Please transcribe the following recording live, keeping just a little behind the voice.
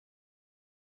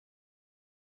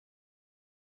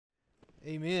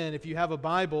Amen. If you have a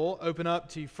Bible, open up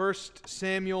to 1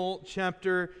 Samuel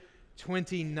chapter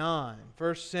 29.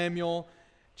 1 Samuel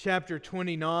chapter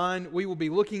 29. We will be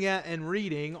looking at and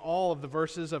reading all of the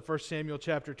verses of 1 Samuel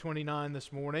chapter 29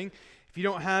 this morning. If you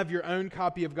don't have your own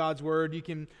copy of God's Word, you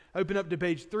can open up to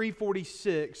page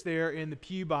 346 there in the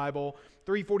Pew Bible.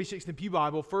 346 in the Pew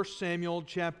Bible, 1 Samuel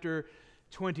chapter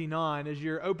 29. As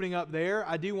you're opening up there,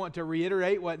 I do want to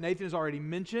reiterate what Nathan has already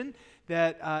mentioned,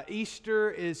 that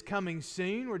Easter is coming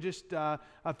soon. We're just a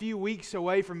few weeks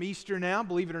away from Easter now,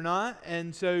 believe it or not.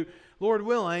 And so, Lord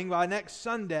willing, by next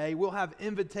Sunday, we'll have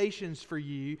invitations for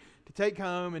you to take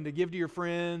home and to give to your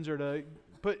friends or to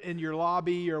put in your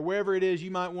lobby or wherever it is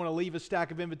you might want to leave a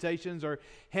stack of invitations or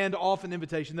hand off an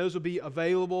invitation. Those will be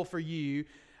available for you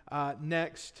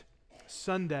next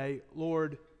Sunday,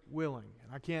 Lord willing.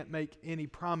 And I can't make any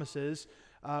promises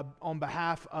on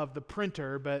behalf of the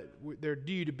printer, but they're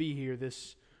due to be here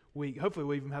this week. Hopefully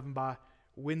we'll even have them by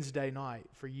Wednesday night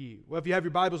for you. Well, if you have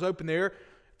your Bibles open there,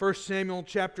 1 Samuel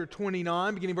chapter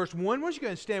 29, beginning verse 1. Why don't you go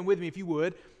and stand with me, if you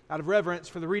would, out of reverence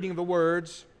for the reading of the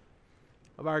words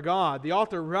of our God. The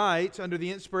author writes under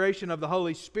the inspiration of the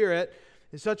Holy Spirit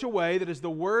in such a way that as the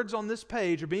words on this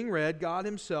page are being read, God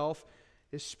Himself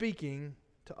is speaking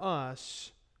to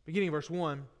us. Beginning of verse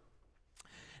 1.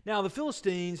 Now the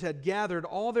Philistines had gathered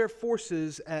all their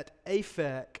forces at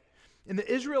Aphek, and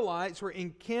the Israelites were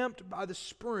encamped by the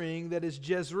spring that is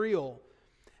Jezreel.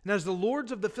 And as the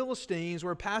lords of the Philistines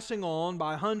were passing on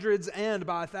by hundreds and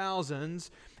by thousands,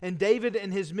 and David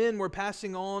and his men were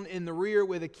passing on in the rear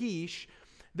with Achish,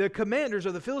 the commanders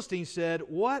of the Philistines said,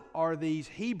 "What are these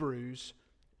Hebrews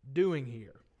doing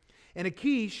here?" And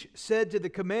Achish said to the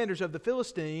commanders of the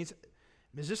Philistines,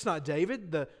 "Is this not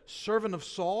David, the servant of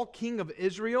Saul, king of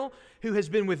Israel, who has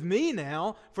been with me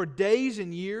now for days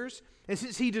and years? And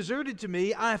since he deserted to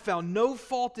me, I have found no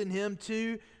fault in him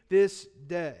to this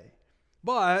day."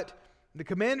 But the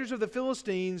commanders of the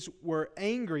Philistines were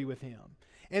angry with him.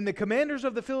 And the commanders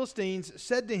of the Philistines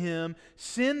said to him,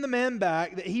 "Send the man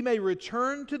back, that he may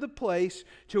return to the place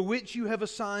to which you have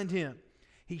assigned him.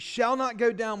 He shall not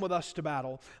go down with us to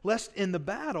battle, lest in the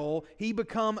battle he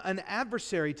become an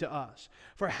adversary to us.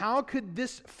 For how could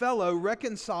this fellow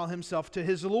reconcile himself to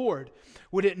his Lord?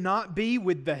 Would it not be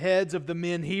with the heads of the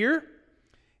men here?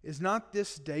 Is not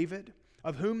this David,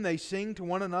 of whom they sing to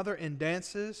one another in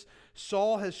dances?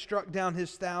 Saul has struck down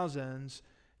his thousands,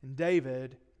 and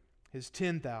David his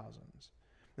 10,000s.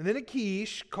 And then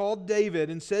Achish called David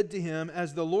and said to him,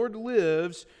 "As the Lord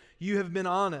lives, you have been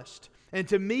honest. And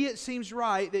to me it seems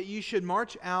right that you should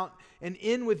march out and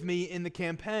in with me in the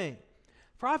campaign.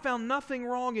 For I found nothing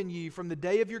wrong in you from the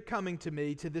day of your coming to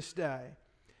me to this day.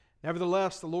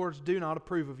 Nevertheless, the lords do not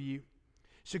approve of you.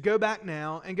 So go back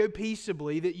now and go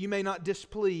peaceably, that you may not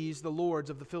displease the lords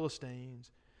of the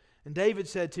Philistines." And David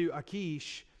said to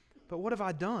Achish, "But what have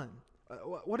I done?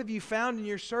 What have you found in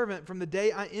your servant from the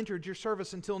day I entered your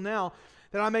service until now,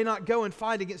 that I may not go and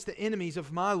fight against the enemies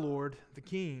of my lord, the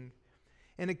king?"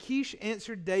 And Achish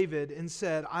answered David and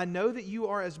said, "I know that you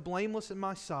are as blameless in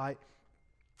my sight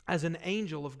as an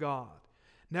angel of God.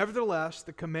 Nevertheless,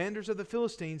 the commanders of the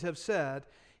Philistines have said,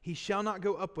 'He shall not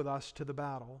go up with us to the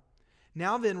battle.'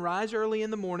 Now then, rise early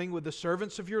in the morning with the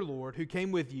servants of your Lord who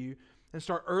came with you, and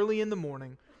start early in the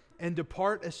morning, and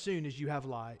depart as soon as you have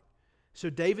light." So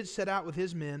David set out with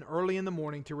his men early in the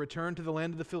morning to return to the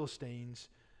land of the Philistines.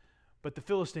 But the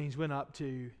Philistines went up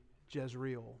to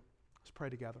Jezreel. Let's pray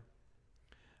together.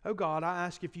 Oh God, I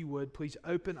ask if you would, please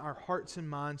open our hearts and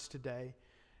minds today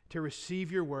to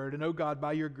receive your word. And oh God,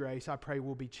 by your grace, I pray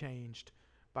we'll be changed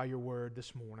by your word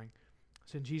this morning.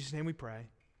 So in Jesus' name we pray.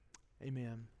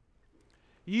 Amen.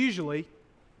 Usually,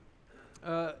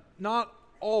 not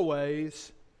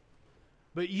always,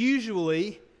 but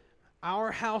usually,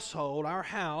 our household, our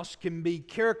house, can be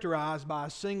characterized by a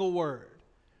single word: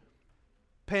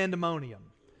 pandemonium.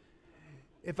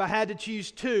 If I had to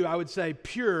choose two, I would say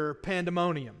pure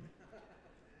pandemonium.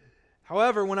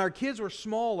 However, when our kids were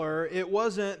smaller, it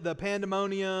wasn't the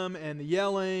pandemonium and the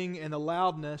yelling and the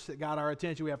loudness that got our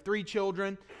attention. We have 3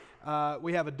 children.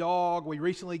 We have a dog. We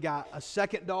recently got a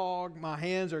second dog. My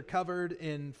hands are covered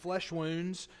in flesh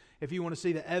wounds, if you want to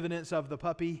see the evidence of the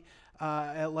puppy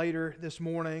later this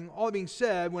morning. All that being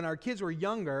said, when our kids were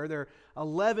younger, they're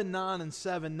 11, 9, and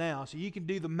 7 now. So you can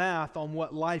do the math on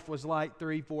what life was like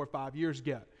 3, 4, 5 years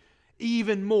ago.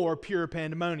 Even more pure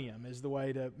pandemonium is the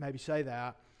way to maybe say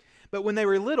that. But when they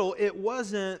were little, it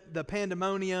wasn't the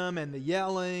pandemonium and the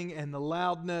yelling and the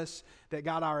loudness that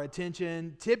got our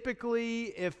attention. Typically,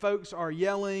 if folks are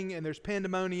yelling and there's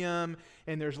pandemonium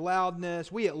and there's loudness,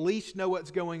 we at least know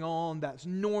what's going on. That's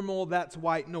normal. That's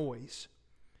white noise.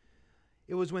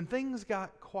 It was when things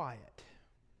got quiet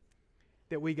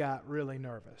that we got really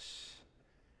nervous.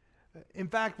 In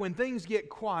fact, when things get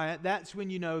quiet, that's when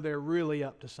you know they're really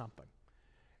up to something.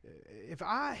 If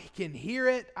I can hear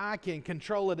it, I can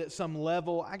control it at some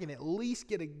level. I can at least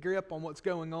get a grip on what's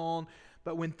going on.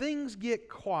 But when things get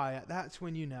quiet, that's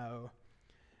when you know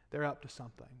they're up to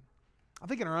something. I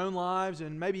think in our own lives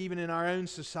and maybe even in our own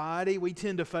society, we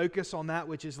tend to focus on that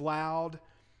which is loud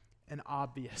and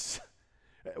obvious.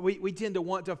 We tend to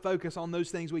want to focus on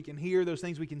those things we can hear, those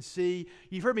things we can see.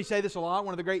 You've heard me say this a lot.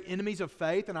 One of the great enemies of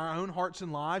faith in our own hearts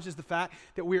and lives is the fact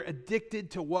that we're addicted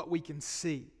to what we can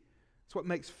see. It's what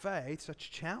makes faith such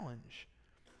a challenge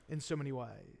in so many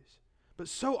ways. But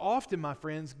so often, my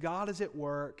friends, God is at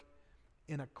work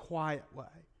in a quiet way.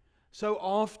 So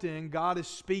often, God is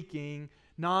speaking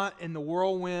not in the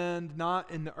whirlwind,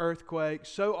 not in the earthquake.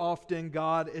 So often,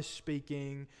 God is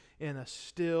speaking in a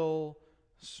still,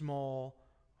 small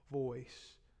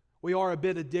voice. We are a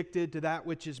bit addicted to that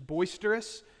which is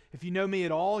boisterous. If you know me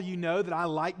at all, you know that I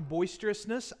like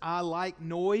boisterousness. I like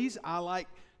noise. I like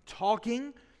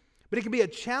talking. But it can be a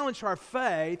challenge to our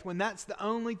faith when that's the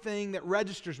only thing that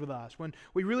registers with us, when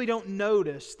we really don't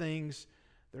notice things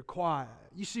that are quiet.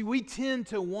 You see, we tend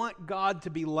to want God to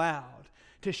be loud,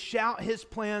 to shout His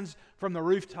plans from the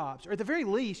rooftops, or at the very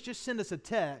least, just send us a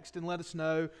text and let us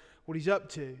know what He's up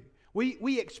to.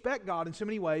 We expect God in so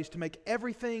many ways to make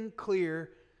everything clear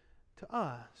to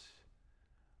us.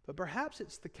 But perhaps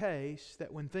it's the case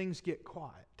that when things get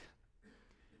quiet,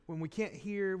 when we can't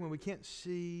hear, when we can't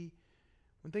see,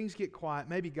 when things get quiet,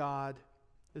 maybe God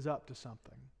is up to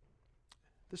something.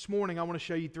 This morning I want to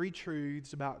show you 3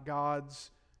 truths about God's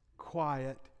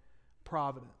quiet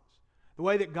providence. The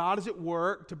way that God is at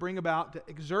work to bring about, to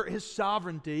exert His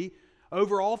sovereignty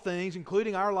over all things,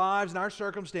 including our lives and our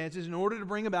circumstances, in order to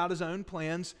bring about His own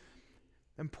plans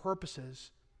and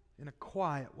purposes in a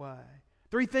quiet way.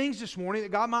 3 things this morning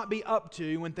that God might be up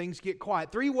to when things get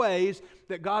quiet. 3 ways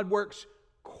that God works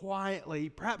quietly.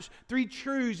 Perhaps 3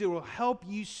 truths that will help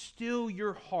you still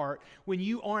your heart when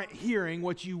you aren't hearing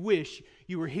what you wish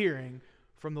you were hearing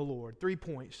from the Lord. 3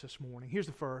 points this morning. Here's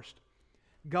the first.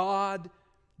 God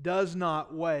does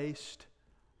not waste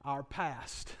our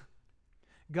past.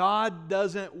 God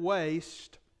doesn't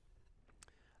waste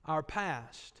our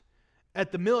past.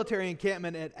 At the military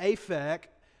encampment at Aphek,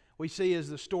 we see as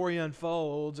the story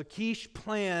unfolds, Achish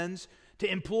plans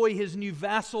to employ his new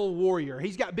vassal warrior.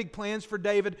 He's got big plans for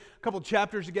David. A couple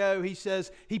chapters ago, he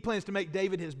says he plans to make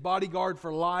David his bodyguard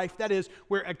for life. That is,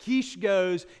 where Achish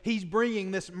goes, he's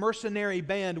bringing this mercenary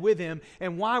band with him.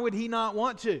 And why would he not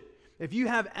want to? If you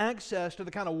have access to the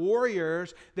kind of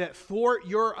warriors that thwart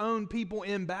your own people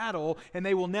in battle and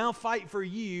they will now fight for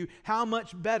you, how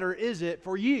much better is it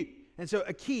for you? And so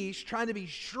Achish, trying to be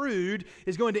shrewd,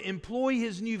 is going to employ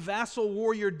his new vassal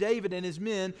warrior David and his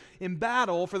men in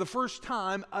battle for the first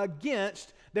time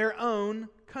against their own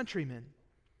countrymen.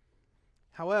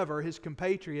 However, his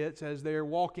compatriots, as they're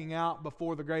walking out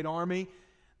before the great army,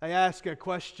 they ask a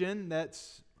question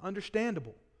that's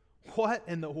understandable. What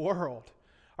in the world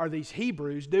are these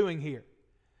Hebrews doing here?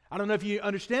 I don't know if you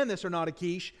understand this or not,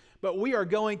 Achish, but we are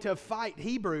going to fight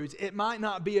Hebrews. It might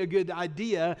not be a good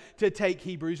idea to take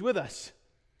Hebrews with us.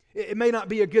 It may not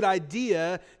be a good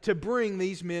idea to bring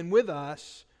these men with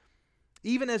us.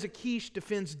 Even as Achish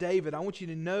defends David, I want you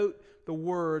to note the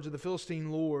words of the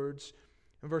Philistine lords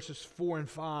in verses 4 and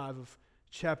 5 of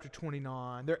chapter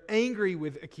 29. They're angry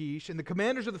with Achish, and the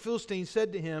commanders of the Philistines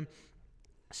said to him,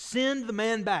 "Send the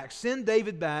man back, send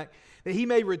David back, that he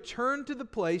may return to the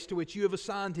place to which you have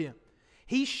assigned him.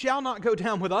 He shall not go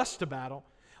down with us to battle,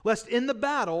 lest in the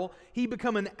battle he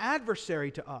become an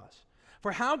adversary to us.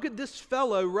 For how could this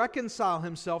fellow reconcile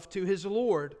himself to his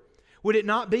Lord? Would it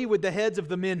not be with the heads of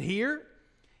the men here?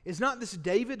 Is not this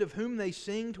David of whom they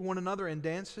sing to one another in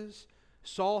dances?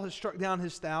 Saul has struck down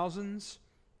his thousands,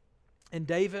 and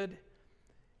David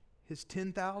his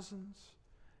 10,000s."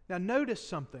 Now notice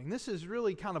something. This is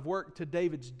really kind of worked to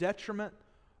David's detriment.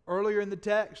 Earlier in the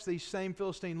text, these same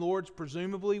Philistine lords,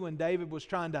 presumably when David was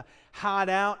trying to hide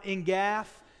out in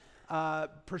Gath,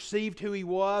 perceived who he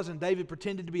was, and David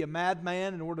pretended to be a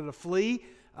madman in order to flee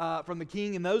from the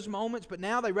king in those moments. But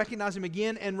now they recognize him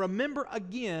again and remember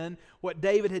again what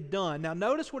David had done. Now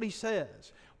notice what he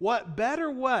says. What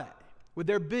better way would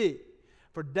there be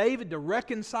for David to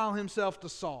reconcile himself to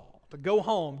Saul, to go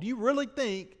home? Do you really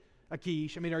think,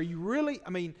 Achish,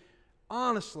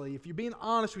 honestly, if you're being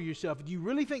honest with yourself, do you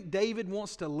really think David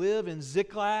wants to live in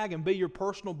Ziklag and be your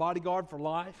personal bodyguard for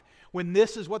life when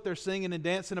this is what they're singing and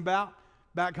dancing about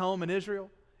back home in Israel?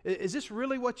 Is this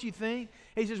really what you think?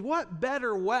 He says, what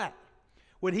better way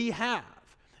would he have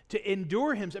to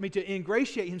endure himself, to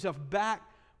ingratiate himself back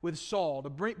with Saul, to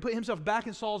put himself back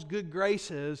in Saul's good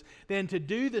graces, than to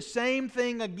do the same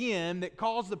thing again that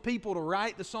caused the people to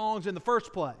write the songs in the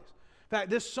first place. In fact,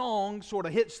 this song sort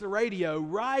of hits the radio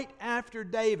right after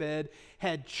David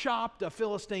had chopped a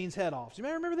Philistine's head off. Do you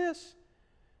remember this?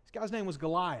 This guy's name was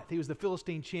Goliath. He was the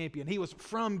Philistine champion. He was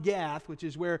from Gath, which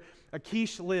is where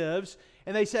Achish lives.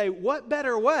 And they say, what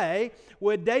better way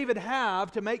would David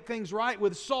have to make things right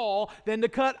with Saul than to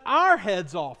cut our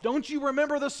heads off? Don't you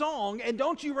remember the song? And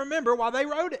don't you remember why they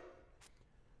wrote it?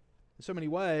 In so many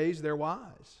ways, they're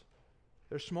wise.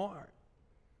 They're smart.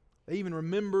 They even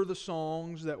remember the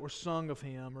songs that were sung of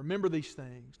him. Remember these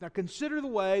things. Now consider the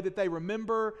way that they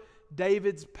remember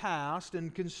David's past,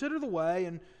 and consider the way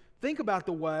and think about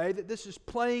the way that this is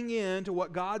playing into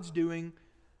what God's doing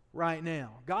right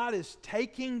now. God is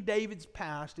taking David's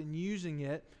past and using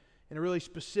it in a really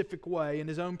specific way in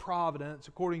His own providence,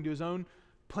 according to His own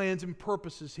plans and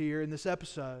purposes here in this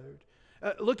episode.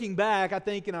 Looking back, I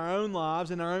think in our own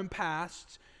lives, in our own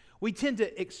pasts, we tend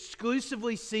to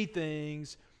exclusively see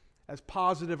things as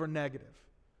positive or negative.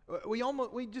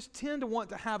 We just tend to want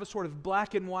to have a sort of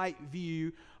black and white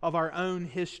view of our own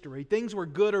history. Things were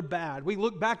good or bad. We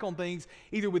look back on things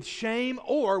either with shame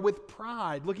or with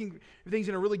pride, looking at things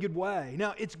in a really good way.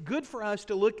 Now, it's good for us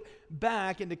to look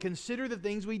back and to consider the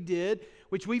things we did,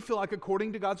 which we feel like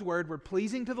according to God's Word were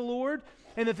pleasing to the Lord,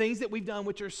 and the things that we've done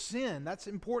which are sin. That's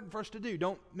important for us to do.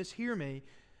 Don't mishear me.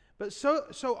 But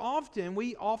so often,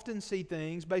 we often see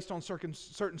things based on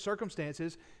certain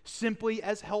circumstances simply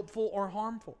as helpful or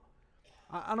harmful.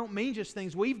 I don't mean just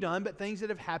things we've done, but things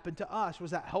that have happened to us. Was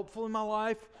that helpful in my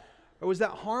life, or was that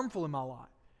harmful in my life?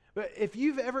 But if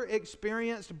you've ever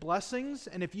experienced blessings,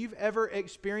 and if you've ever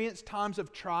experienced times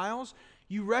of trials,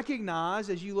 you recognize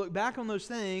as you look back on those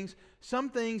things, some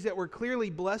things that were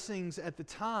clearly blessings at the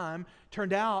time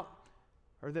turned out,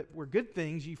 or that were good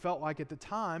things you felt like at the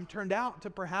time, turned out to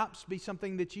perhaps be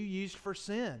something that you used for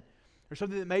sin, or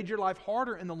something that made your life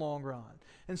harder in the long run.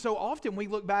 And so often we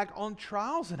look back on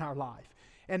trials in our life.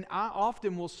 And I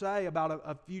often will say about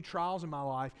a few trials in my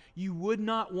life, you would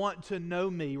not want to know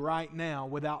me right now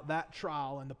without that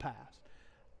trial in the past.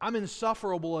 I'm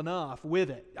insufferable enough with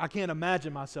it. I can't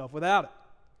imagine myself without it,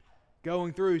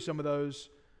 going through some of those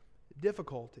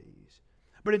difficulties.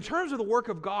 But in terms of the work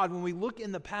of God, when we look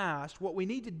in the past, what we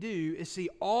need to do is see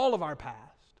all of our past.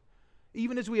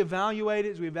 Even as we evaluate it,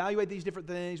 as we evaluate these different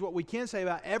things, what we can say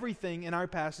about everything in our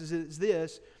past is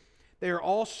this: they are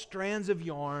all strands of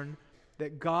yarn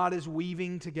that God is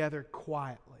weaving together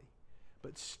quietly,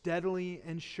 but steadily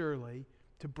and surely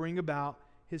to bring about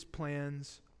His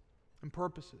plans and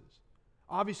purposes.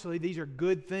 Obviously, these are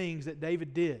good things that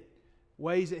David did,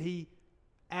 ways that he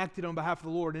acted on behalf of the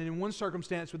Lord. And in one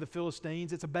circumstance with the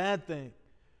Philistines, it's a bad thing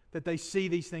that they see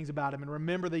these things about him and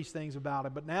remember these things about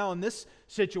him. But now in this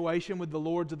situation with the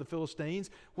lords of the Philistines,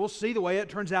 we'll see the way it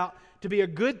turns out to be a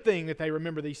good thing that they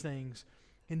remember these things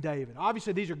in David.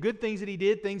 Obviously, these are good things that he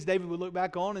did, things David would look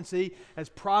back on and see as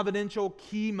providential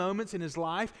key moments in his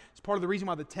life. It's part of the reason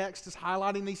why the text is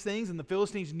highlighting these things, and the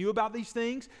Philistines knew about these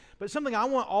things. But something I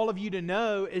want all of you to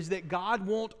know is that God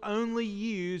won't only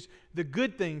use the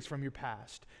good things from your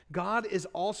past. God is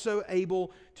also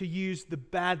able to use the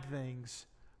bad things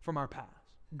from our past.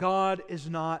 God is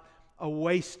not a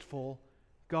wasteful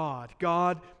God.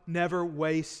 God never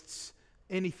wastes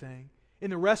anything. In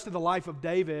the rest of the life of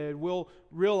David, we'll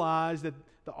realize that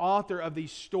the author of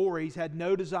these stories had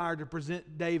no desire to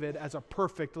present David as a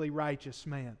perfectly righteous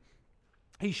man.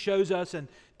 He shows us and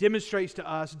demonstrates to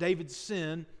us David's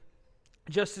sin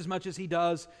just as much as he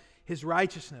does his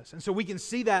righteousness. And so we can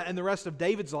see that in the rest of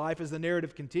David's life as the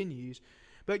narrative continues.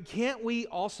 But can't we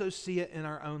also see it in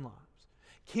our own lives?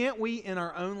 Can't we in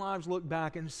our own lives look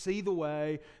back and see the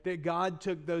way that God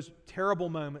took those terrible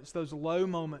moments, those low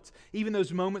moments, even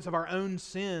those moments of our own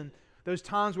sin, those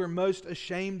times we're most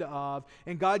ashamed of,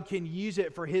 and God can use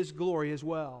it for His glory as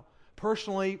well?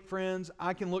 Personally, friends,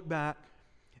 I can look back,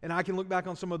 and I can look back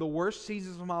on some of the worst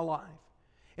seasons of my life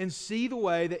and see the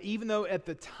way that even though at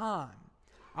the time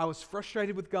I was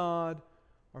frustrated with God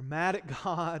or mad at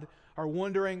God or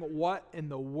wondering what in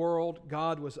the world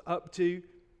God was up to,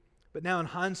 but now in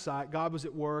hindsight, God was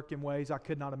at work in ways I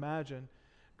could not imagine.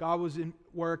 God was at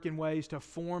work in ways to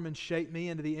form and shape me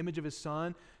into the image of His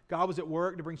Son. God was at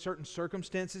work to bring certain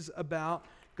circumstances about.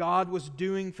 God was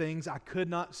doing things I could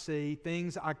not see,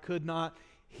 things I could not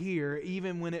hear.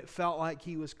 Even when it felt like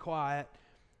He was quiet,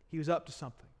 He was up to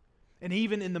something. And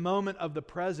even in the moment of the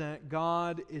present,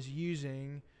 God is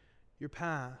using your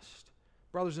past.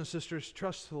 Brothers and sisters,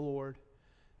 trust the Lord.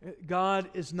 God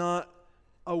is not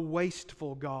a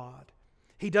wasteful God.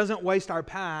 He doesn't waste our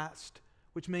past,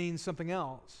 which means something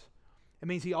else. It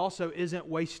means He also isn't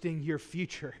wasting your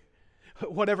future.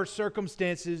 Whatever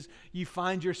circumstances you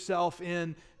find yourself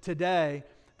in today,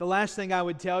 the last thing I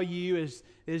would tell you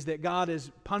is that God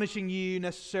is punishing you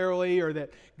necessarily, or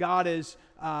that God is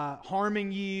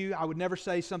harming you. I would never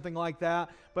say something like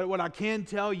that. But what I can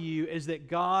tell you is that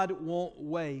God won't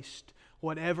waste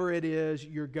whatever it is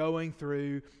you're going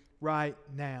through right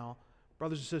now.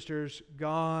 Brothers and sisters,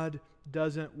 God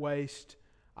doesn't waste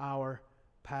our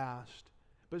past.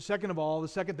 But second of all, the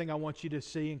second thing I want you to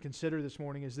see and consider this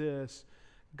morning is this: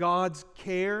 God's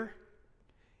care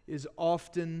is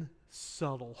often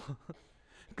subtle.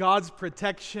 God's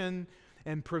protection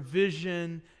and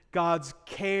provision, God's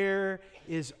care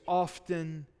is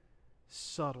often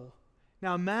subtle.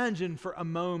 Now imagine for a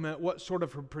moment what sort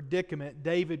of a predicament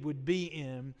David would be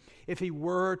in if he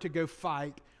were to go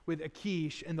fight with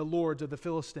Achish and the lords of the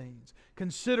Philistines.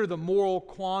 Consider the moral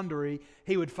quandary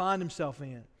he would find himself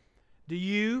in. Do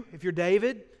you, if you're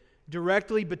David,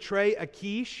 directly betray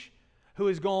Achish, who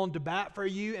has gone to bat for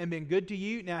you and been good to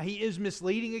you? Now, he is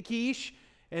misleading Achish,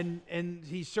 and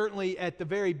he's certainly at the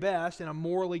very best in a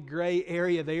morally gray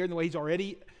area there in the way he's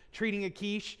already treating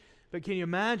Achish. But can you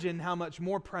imagine how much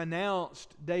more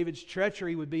pronounced David's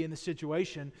treachery would be in the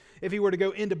situation if he were to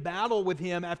go into battle with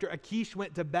him after Achish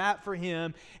went to bat for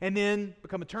him and then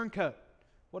become a turncoat?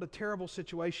 What a terrible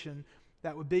situation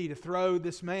that would be, to throw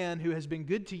this man who has been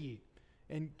good to you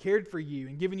and cared for you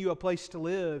and given you a place to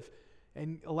live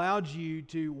and allowed you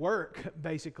to work,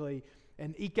 basically,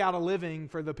 and eke out a living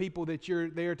for the people that you're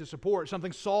there to support.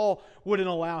 Something Saul wouldn't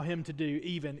allow him to do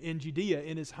even in Judea,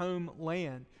 in his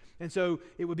homeland. And so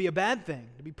it would be a bad thing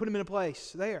to be put him in a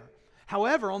place there.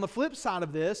 However, on the flip side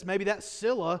of this, maybe that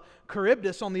Scylla,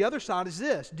 Charybdis on the other side is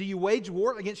this: do you wage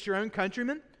war against your own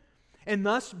countrymen and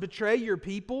thus betray your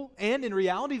people and in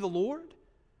reality the Lord?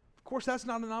 Of course, that's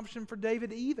not an option for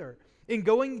David either. In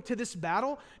going to this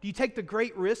battle, do you take the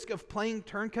great risk of playing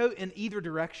turncoat in either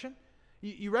direction?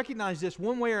 You recognize this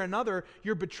one way or another,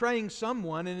 you're betraying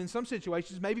someone, and in some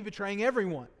situations, maybe betraying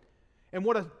everyone. And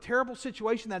what a terrible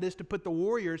situation that is to put the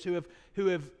warriors who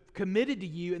have committed to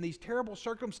you in these terrible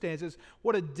circumstances.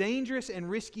 What a dangerous and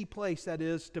risky place that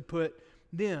is to put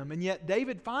them. And yet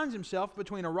David finds himself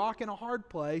between a rock and a hard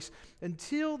place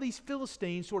until these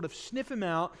Philistines sort of sniff him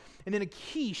out, and then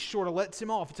Achish sort of lets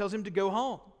him off. It tells him to go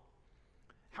home.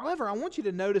 However, I want you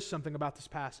to notice something about this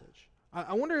passage.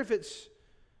 I wonder if it's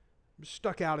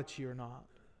stuck out at you or not.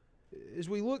 As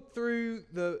we look through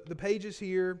the pages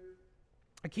here,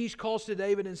 Achish calls to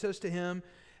David and says to him,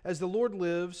 "As the Lord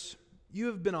lives, you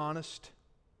have been honest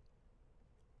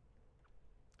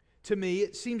to me.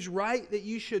 It seems right that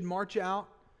you should march out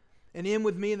and in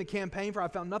with me in the campaign, for I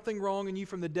found nothing wrong in you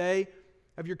from the day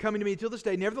of your coming to me until this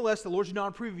day. Nevertheless, the Lord should not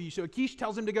approve of you." So Achish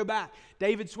tells him to go back.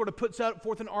 David sort of puts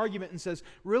forth an argument and says,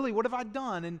 "Really, what have I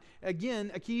done?" And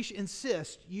again, Achish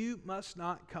insists, "You must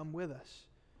not come with us."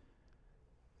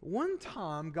 One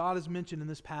time God is mentioned in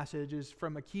this passage is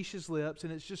from Achish's lips,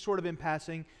 and it's just sort of in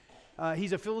passing.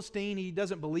 He's a Philistine. He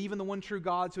doesn't believe in the one true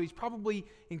God, so he's probably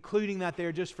including that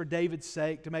there just for David's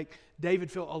sake, to make David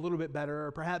feel a little bit better,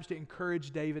 or perhaps to encourage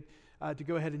David to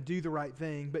go ahead and do the right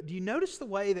thing. But do you notice the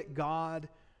way that God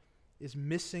is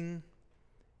missing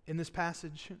in this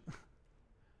passage?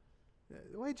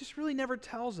 The way it just really never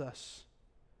tells us.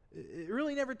 It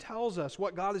really never tells us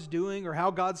what God is doing or how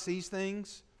God sees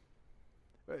things.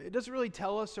 It doesn't really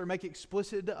tell us or make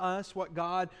explicit to us what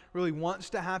God really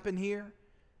wants to happen here.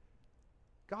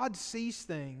 God sees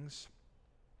things,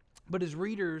 but as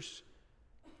readers,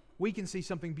 we can see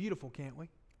something beautiful, can't we?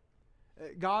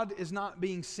 God is not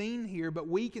being seen here, but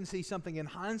we can see something in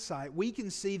hindsight. We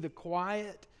can see the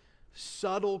quiet,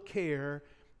 subtle care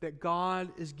that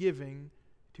God is giving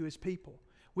to His people.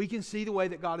 We can see the way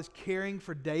that God is caring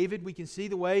for David. We can see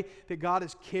the way that God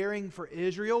is caring for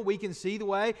Israel. We can see the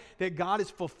way that God is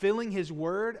fulfilling His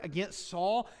word against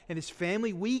Saul and his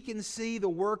family. We can see the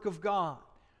work of God.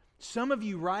 Some of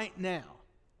you right now,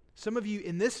 some of you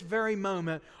in this very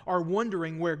moment are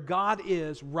wondering where God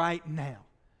is right now.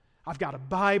 I've got a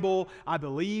Bible. I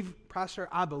believe, Pastor,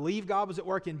 I believe God was at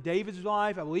work in David's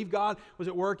life. I believe God was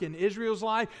at work in Israel's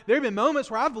life. There have been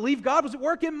moments where I believe God was at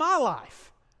work in my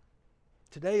life.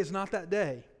 Today is not that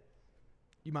day,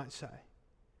 you might say.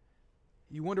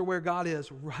 You wonder where God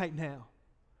is right now.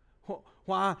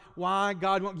 Why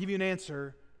God won't give you an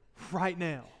answer right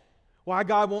now. Why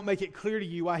God won't make it clear to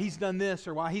you why He's done this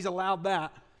or why He's allowed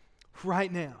that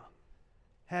right now.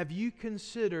 Have you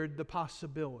considered the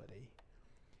possibility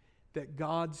that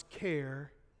God's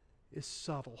care is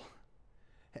subtle?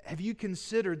 Have you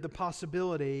considered the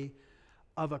possibility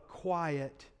of a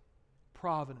quiet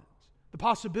providence. The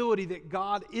possibility that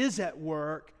God is at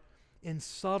work in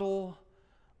subtle,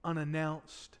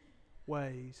 unannounced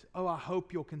ways. Oh, I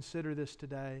hope you'll consider this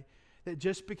today, that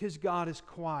just because God is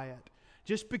quiet,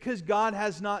 just because God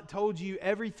has not told you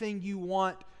everything you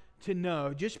want to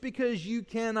know, just because you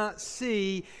cannot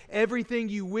see everything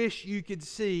you wish you could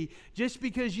see, just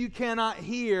because you cannot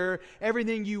hear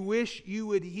everything you wish you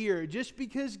would hear, just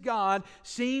because God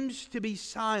seems to be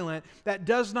silent, that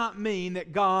does not mean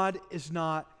that God is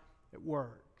not at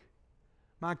work.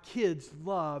 My kids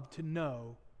love to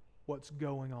know what's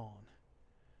going on.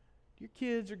 Do your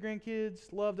kids or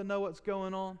grandkids love to know what's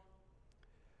going on?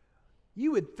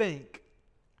 You would think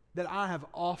that I have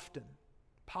often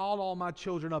piled all my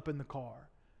children up in the car,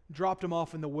 dropped them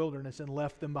off in the wilderness and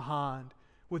left them behind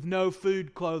with no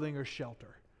food, clothing, or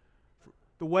shelter.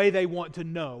 The way they want to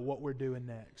know what we're doing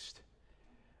next.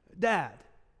 Dad,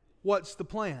 what's the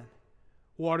plan?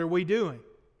 What are we doing?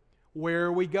 Where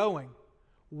are we going?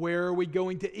 Where are we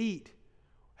going to eat?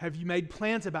 Have you made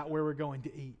plans about where we're going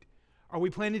to eat? Are we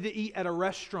planning to eat at a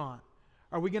restaurant?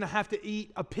 Are we going to have to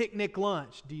eat a picnic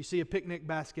lunch? Do you see a picnic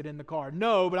basket in the car?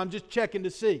 No, but I'm just checking to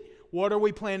see. What are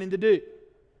we planning to do?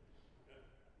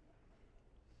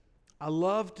 I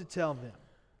love to tell them,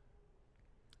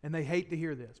 and they hate to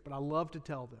hear this, but I love to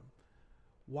tell them,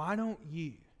 why don't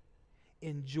you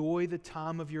enjoy the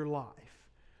time of your life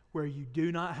where you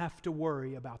do not have to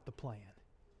worry about the plan?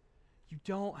 You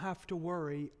don't have to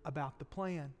worry about the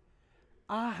plan.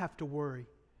 I have to worry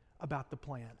about the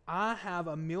plan. I have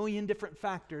a million different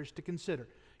factors to consider.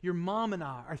 Your mom and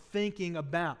I are thinking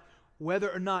about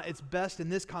whether or not it's best in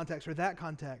this context or that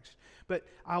context. But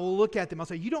I will look at them. I'll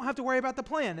say, you don't have to worry about the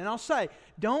plan. And I'll say,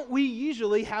 don't we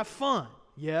usually have fun?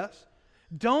 Yes.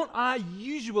 Don't I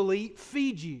usually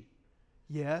feed you?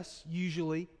 Yes,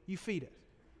 usually you feed us.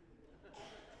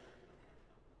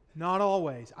 Not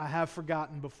always. I have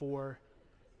forgotten before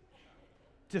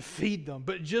to feed them,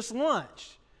 but just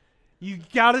lunch. You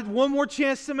got it one more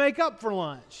chance to make up for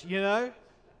lunch, you know?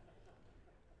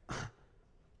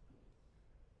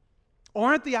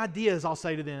 Aren't the ideas, I'll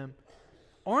say to them,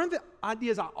 aren't the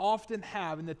ideas I often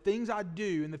have and the things I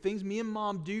do and the things me and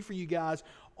Mom do for you guys,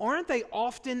 aren't they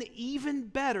often even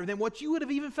better than what you would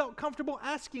have even felt comfortable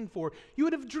asking for? You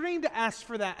would have dreamed to ask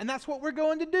for that, and that's what we're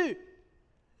going to do.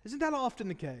 Isn't that often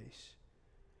the case?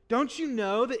 Don't you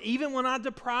know that even when I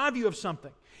deprive you of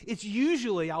something, it's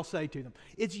usually, I'll say to them,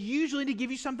 it's usually to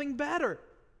give you something better.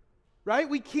 Right?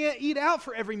 We can't eat out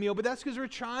for every meal, but that's because we're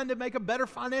trying to make a better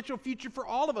financial future for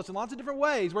all of us in lots of different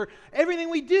ways. Where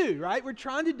everything we do, right, we're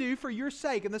trying to do for your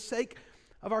sake and the sake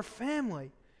of our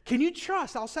family. Can you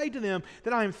trust, I'll say to them,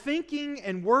 that I am thinking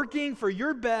and working for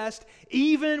your best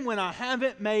even when I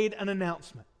haven't made an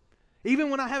announcement?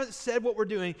 Even when I haven't said what we're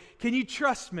doing, can you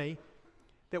trust me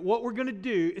that what we're going to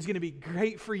do is going to be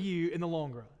great for you in the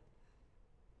long run?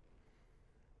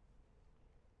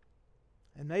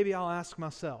 And maybe I'll ask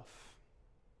myself,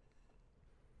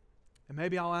 and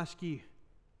maybe I'll ask you,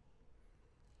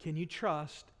 can you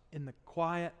trust in the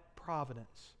quiet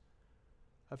providence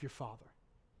of your Father?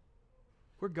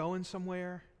 We're going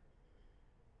somewhere.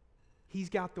 He's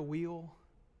got the wheel,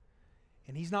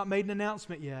 and He's not made an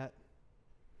announcement yet.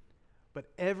 But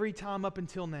every time up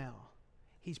until now,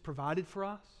 He's provided for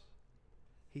us.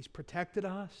 He's protected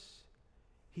us.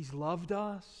 He's loved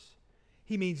us.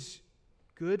 He means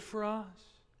good for us.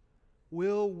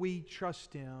 Will we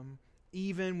trust Him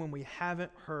even when we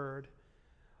haven't heard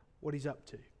what He's up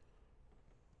to?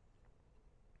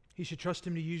 You should trust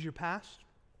Him to use your past.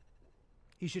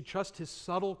 You should trust His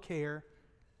subtle care.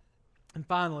 And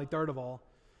finally, third of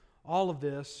all of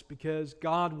this because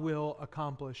God will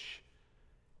accomplish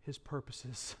His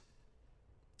purposes.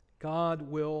 God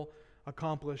will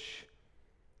accomplish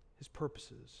His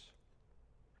purposes.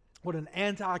 What an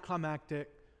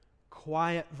anticlimactic,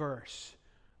 quiet verse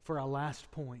for our last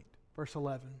point. Verse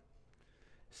 11.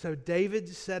 So David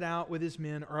set out with his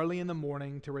men early in the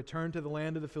morning to return to the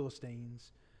land of the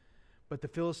Philistines. But the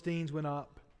Philistines went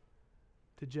up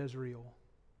to Jezreel.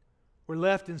 We're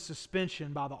left in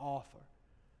suspension by the author.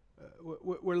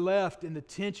 We're left in the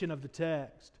tension of the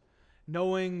text,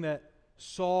 knowing that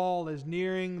Saul is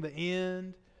nearing the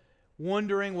end,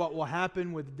 wondering what will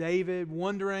happen with David,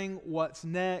 wondering what's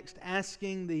next,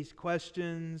 asking these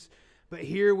questions. But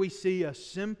here we see a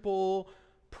simple,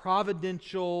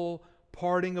 providential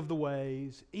parting of the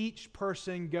ways, each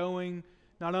person going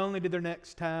not only to their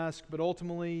next task, but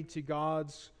ultimately to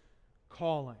God's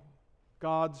calling,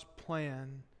 God's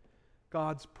plan,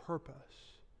 God's purpose.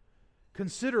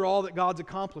 Consider all that God's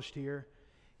accomplished here.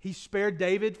 He spared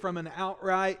David from an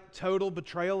outright, total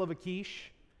betrayal of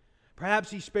Achish.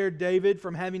 Perhaps He spared David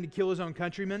from having to kill his own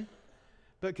countrymen.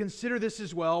 But consider this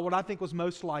as well, what I think was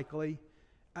most likely.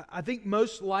 I think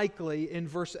most likely in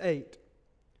verse 8,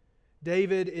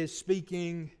 David is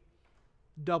speaking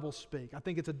double speak. I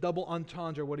think it's a double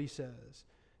entendre what he says.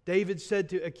 David said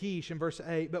to Achish in verse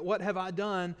 8, "But what have I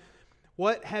done?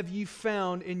 What have you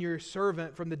found in your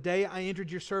servant from the day I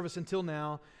entered your service until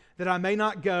now, that I may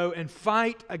not go and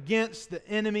fight against the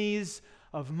enemies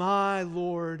of my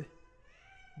Lord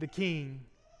the King?"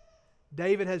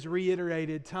 David has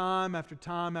reiterated time after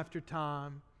time after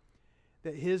time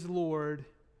that his Lord,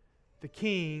 the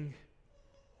King,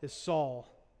 is Saul.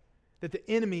 That the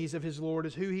enemies of his Lord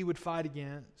is who he would fight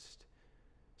against.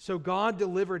 So God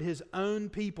delivered his own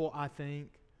people, I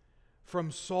think, from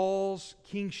Saul's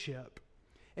kingship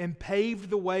and paved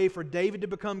the way for David to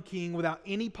become king without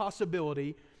any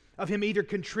possibility of him either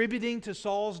contributing to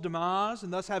Saul's demise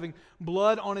and thus having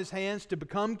blood on his hands to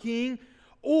become king,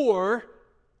 or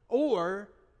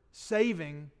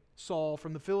saving Saul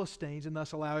from the Philistines and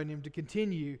thus allowing him to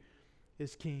continue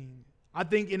as king. I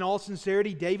think in all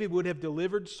sincerity, David would have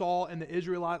delivered Saul and the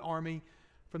Israelite army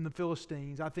from the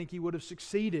Philistines. I think he would have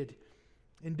succeeded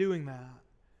in doing that.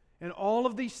 And all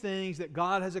of these things that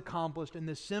God has accomplished in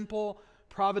this simple,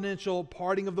 providential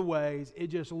parting of the ways, it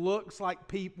just looks like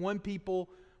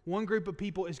one group of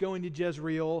people is going to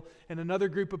Jezreel and another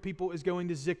group of people is going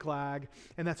to Ziklag,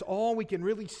 and that's all we can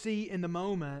really see in the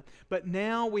moment. But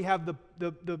now we have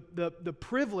the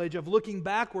privilege of looking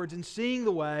backwards and seeing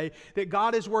the way that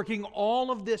God is working all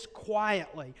of this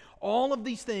quietly, all of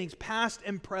these things, past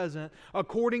and present,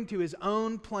 according to His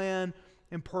own plan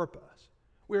and purpose.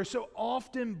 We are so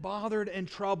often bothered and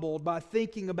troubled by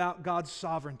thinking about God's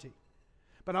sovereignty.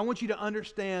 But I want you to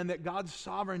understand that God's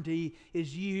sovereignty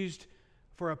is used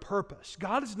for a purpose.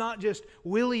 God is not just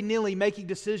willy-nilly making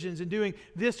decisions and doing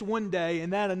this one day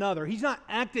and that another. He's not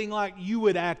acting like you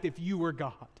would act if you were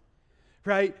God,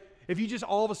 right? If you just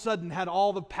all of a sudden had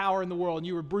all the power in the world and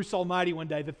you were Bruce Almighty one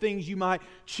day, the things you might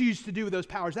choose to do with those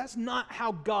powers, that's not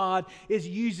how God is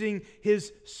using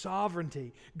His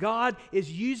sovereignty. God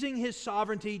is using His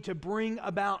sovereignty to bring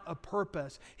about a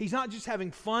purpose. He's not just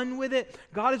having fun with it.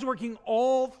 God is working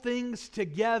all things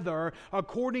together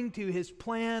according to His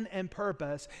plan and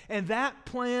purpose. And that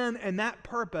plan and that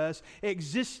purpose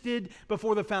existed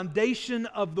before the foundation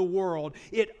of the world.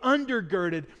 It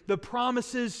undergirded the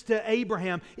promises to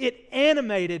Abraham. It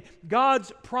animated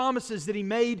God's promises that He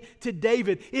made to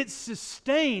David. It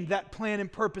sustained that plan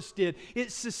and purpose did.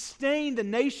 It sustained the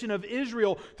nation of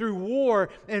Israel through war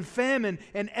and famine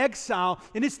and exile.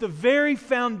 And it's the very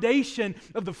foundation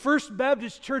of the First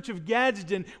Baptist Church of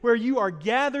Gadsden where you are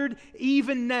gathered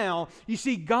even now. You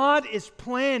see, God is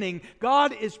planning,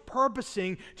 God is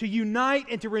purposing to unite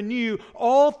and to renew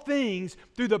all things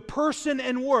through the person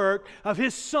and work of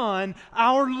His Son,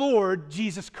 our Lord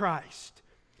Jesus Christ.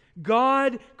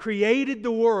 God created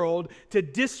the world to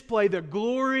display the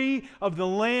glory of the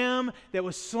Lamb that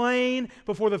was slain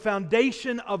before the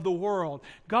foundation of the world.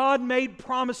 God made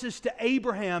promises to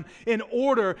Abraham in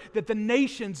order that the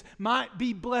nations might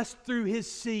be blessed through his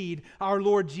seed, our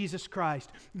Lord Jesus Christ.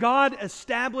 God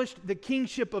established the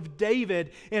kingship of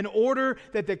David in order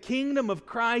that the kingdom of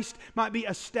Christ might be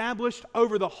established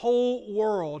over the whole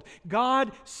world.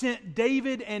 God sent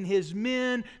David and his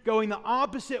men going the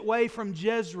opposite way from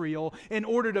Jezreel in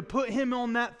order to put him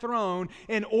on that throne,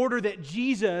 in order that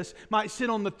Jesus might sit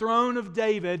on the throne of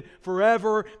David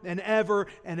forever and ever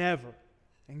and ever.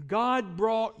 And God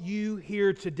brought you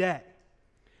here today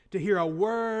to hear a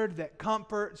word that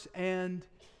comforts and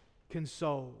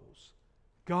consoles.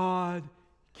 God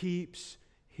keeps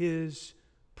His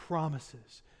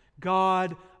promises.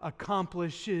 God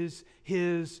accomplishes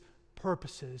His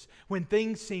purposes. When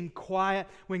things seem quiet,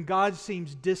 when God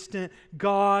seems distant,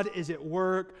 God is at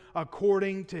work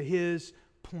according to His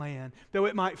plan. Though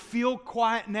it might feel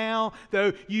quiet now,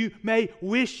 though you may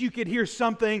wish you could hear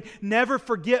something, never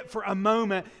forget for a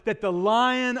moment that the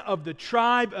Lion of the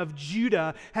tribe of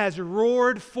Judah has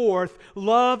roared forth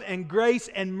love and grace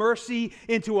and mercy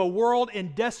into a world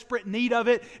in desperate need of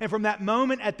it. And from that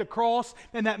moment at the cross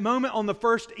and that moment on the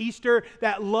first Easter,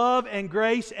 that love and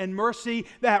grace and mercy,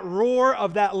 that roar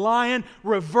of that lion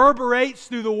reverberates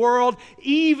through the world,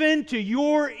 even to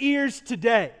your ears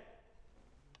today.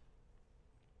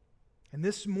 And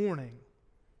this morning,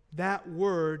 that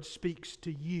word speaks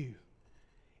to you.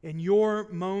 In your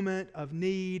moment of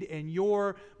need, in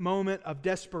your moment of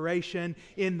desperation,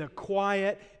 in the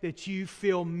quiet that you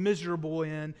feel miserable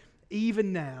in,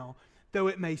 even now, though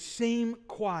it may seem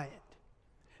quiet,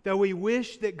 though we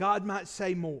wish that God might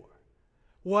say more,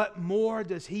 what more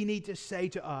does He need to say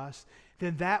to us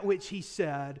than that which He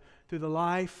said through the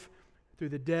life, through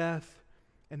the death,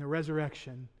 and the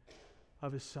resurrection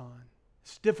of His Son.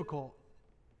 It's difficult.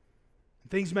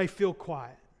 Things may feel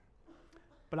quiet,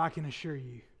 but I can assure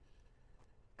you,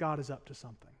 God is up to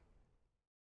something.